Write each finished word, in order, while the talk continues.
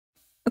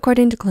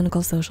According to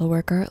clinical social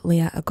worker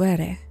Leah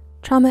Aguirre,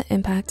 trauma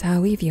impacts how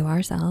we view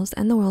ourselves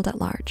and the world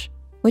at large,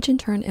 which in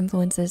turn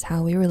influences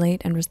how we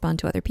relate and respond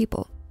to other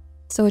people.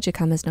 So it should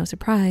come as no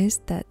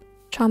surprise that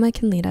trauma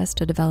can lead us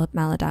to develop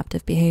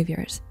maladaptive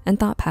behaviors and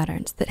thought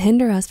patterns that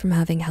hinder us from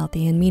having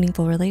healthy and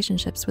meaningful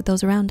relationships with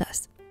those around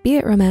us, be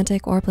it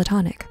romantic or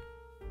platonic.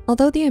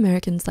 Although the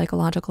American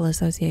Psychological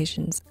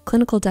Association's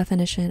clinical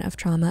definition of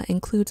trauma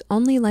includes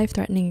only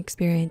life-threatening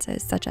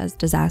experiences such as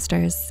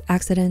disasters,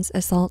 accidents,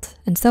 assault,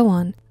 and so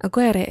on,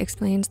 Aguirre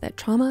explains that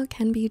trauma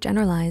can be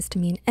generalized to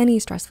mean any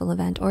stressful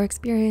event or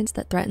experience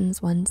that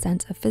threatens one's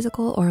sense of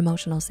physical or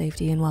emotional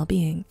safety and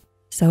well-being.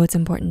 So it's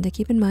important to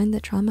keep in mind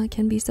that trauma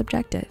can be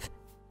subjective,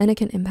 and it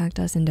can impact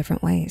us in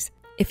different ways.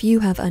 If you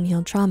have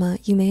unhealed trauma,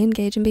 you may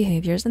engage in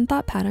behaviors and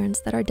thought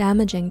patterns that are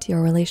damaging to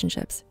your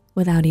relationships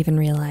without even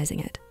realizing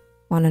it.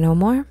 Wanna know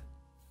more?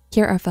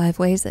 Here are 5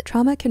 ways that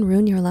trauma can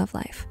ruin your love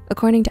life,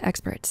 according to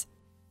experts.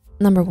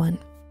 Number 1,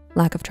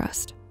 lack of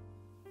trust.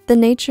 The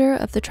nature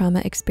of the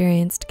trauma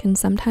experienced can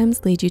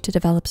sometimes lead you to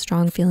develop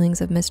strong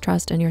feelings of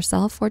mistrust in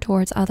yourself or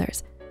towards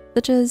others,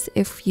 such as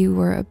if you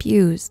were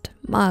abused,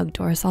 mugged,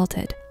 or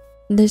assaulted.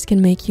 This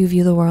can make you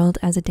view the world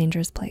as a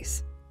dangerous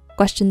place,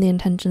 question the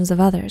intentions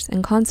of others,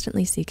 and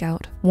constantly seek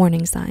out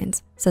warning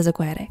signs, says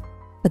Aguirre.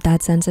 But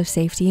that sense of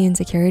safety and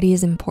security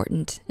is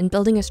important in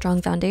building a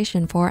strong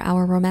foundation for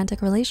our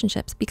romantic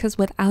relationships, because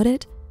without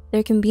it,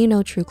 there can be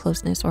no true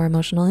closeness or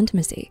emotional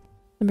intimacy.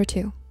 Number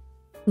 2,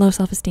 low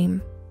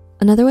self-esteem.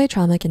 Another way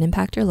trauma can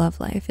impact your love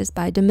life is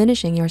by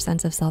diminishing your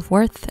sense of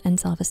self-worth and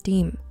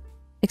self-esteem.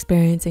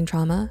 Experiencing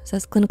trauma,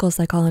 says clinical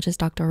psychologist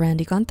Dr.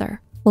 Randy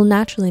Gunther, will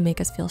naturally make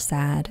us feel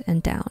sad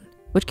and down,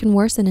 which can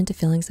worsen into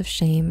feelings of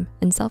shame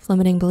and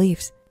self-limiting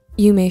beliefs.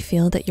 You may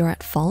feel that you're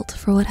at fault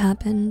for what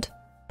happened,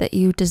 that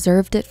you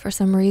deserved it for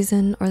some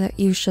reason, or that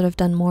you should have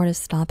done more to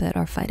stop it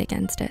or fight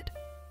against it.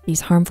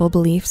 These harmful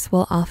beliefs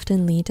will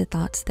often lead to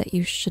thoughts that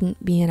you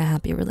shouldn't be in a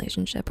happy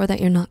relationship or that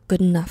you're not good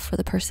enough for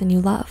the person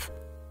you love.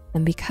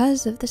 And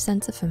because of the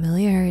sense of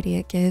familiarity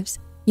it gives,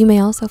 you may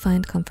also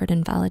find comfort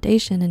and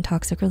validation in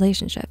toxic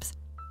relationships.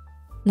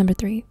 Number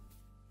 3,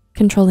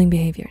 controlling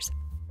behaviors.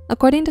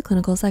 According to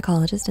clinical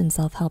psychologist and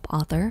self-help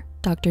author,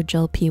 Dr.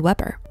 Jill P.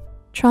 Weber,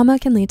 trauma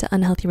can lead to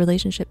unhealthy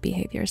relationship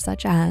behaviors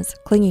such as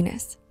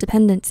clinginess,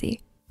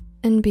 dependency,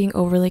 and being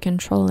overly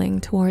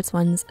controlling towards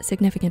one's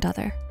significant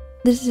other.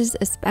 This is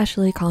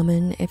especially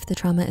common if the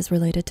trauma is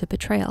related to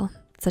betrayal,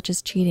 such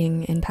as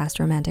cheating in past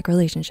romantic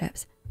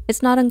relationships.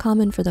 It's not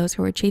uncommon for those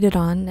who were cheated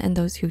on and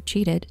those who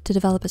cheated to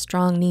develop a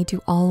strong need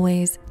to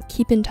always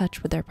keep in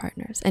touch with their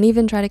partners and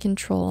even try to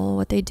control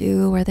what they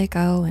do, where they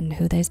go, and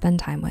who they spend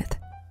time with.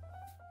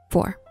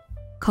 4,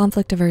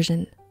 conflict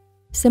aversion.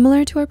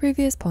 Similar to our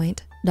previous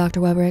point,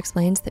 Dr. Weber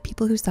explains that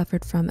people who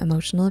suffered from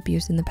emotional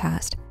abuse in the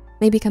past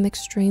may become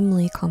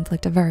extremely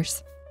conflict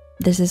averse.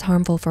 This is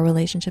harmful for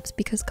relationships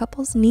because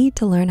couples need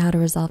to learn how to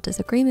resolve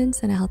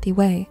disagreements in a healthy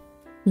way,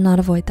 not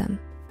avoid them.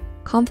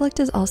 Conflict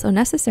is also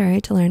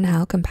necessary to learn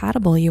how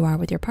compatible you are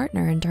with your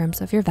partner in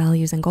terms of your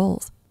values and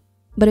goals.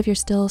 But if you're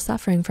still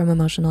suffering from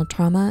emotional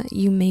trauma,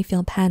 you may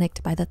feel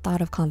panicked by the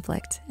thought of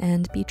conflict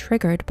and be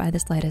triggered by the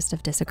slightest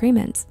of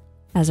disagreements.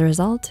 As a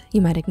result,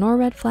 you might ignore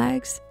red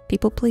flags,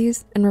 people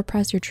please, and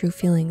repress your true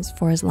feelings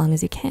for as long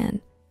as you can.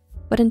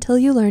 But until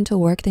you learn to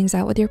work things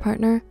out with your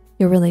partner,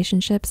 your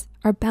relationships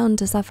are bound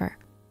to suffer.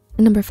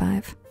 And number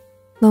 5,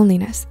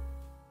 loneliness.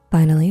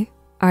 Finally,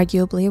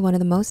 arguably one of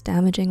the most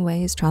damaging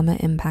ways trauma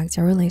impacts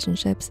your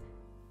relationships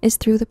is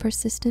through the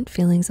persistent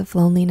feelings of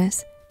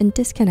loneliness and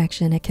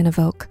disconnection it can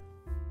evoke.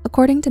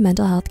 According to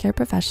mental health care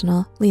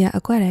professional Leah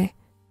Aguirre,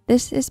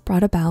 this is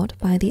brought about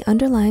by the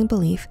underlying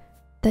belief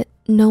that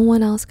no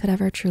one else could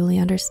ever truly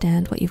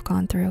understand what you've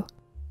gone through,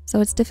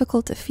 so it's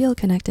difficult to feel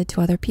connected to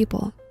other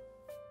people.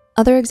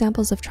 Other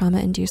examples of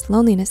trauma-induced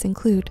loneliness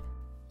include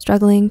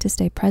struggling to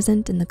stay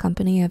present in the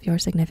company of your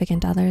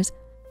significant others,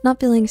 not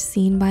feeling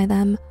seen by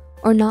them,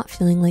 or not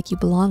feeling like you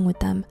belong with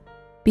them,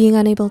 being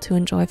unable to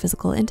enjoy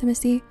physical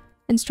intimacy,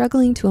 and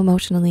struggling to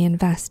emotionally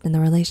invest in the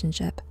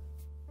relationship.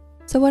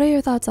 So what are your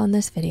thoughts on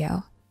this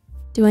video?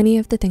 Do any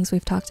of the things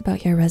we've talked about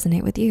here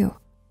resonate with you?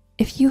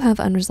 If you have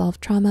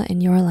unresolved trauma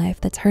in your life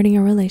that's hurting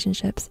your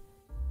relationships,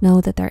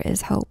 know that there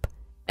is hope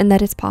and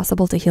that it's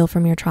possible to heal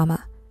from your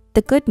trauma.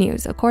 The good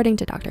news, according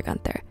to Dr.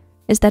 Gunther,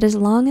 is that as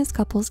long as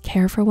couples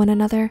care for one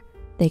another,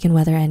 they can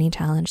weather any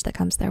challenge that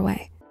comes their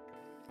way.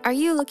 Are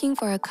you looking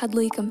for a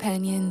cuddly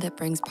companion that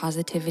brings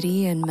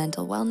positivity and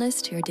mental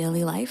wellness to your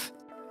daily life?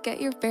 Get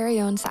your very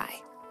own Psy.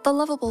 The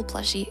lovable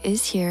plushie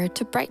is here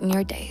to brighten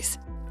your days.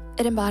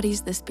 It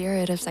embodies the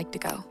spirit of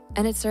Psych2Go,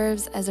 and it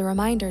serves as a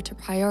reminder to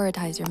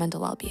prioritize your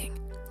mental well-being.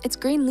 Its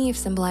green leaf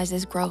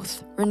symbolizes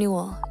growth,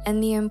 renewal,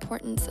 and the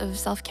importance of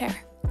self-care.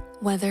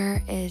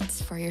 Whether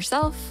it's for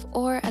yourself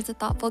or as a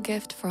thoughtful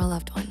gift for a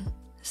loved one,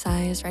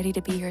 Psy is ready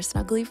to be your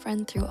snuggly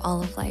friend through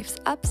all of life's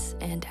ups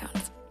and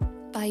downs.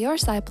 Buy your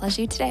Psy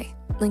plushie today.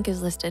 Link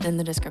is listed in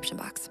the description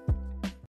box.